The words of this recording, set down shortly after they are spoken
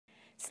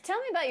Tell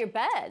me about your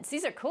beds.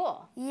 These are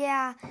cool.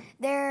 Yeah,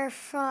 they're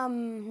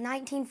from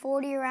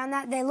 1940, around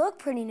that. They look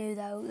pretty new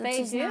though, which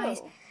is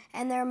nice.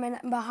 And they're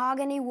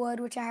mahogany wood,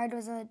 which I heard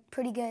was a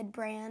pretty good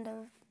brand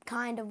of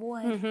kind of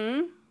wood.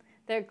 Mm-hmm.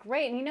 They're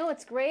great. And you know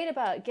what's great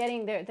about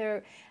getting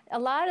a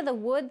lot of the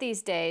wood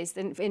these days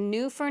in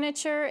new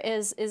furniture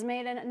is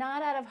made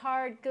not out of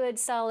hard, good,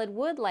 solid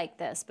wood like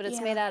this, but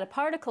it's made out of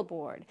particle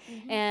board.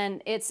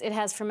 And it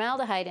has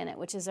formaldehyde in it,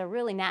 which is a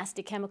really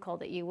nasty chemical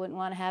that you wouldn't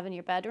want to have in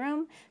your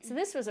bedroom. So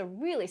this was a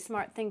really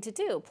smart thing to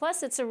do.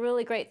 Plus, it's a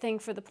really great thing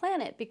for the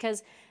planet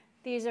because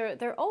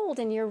they're old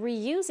and you're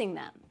reusing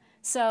them.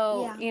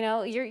 So, you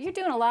know, you're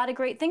doing a lot of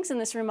great things in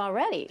this room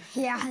already.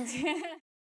 Yeah.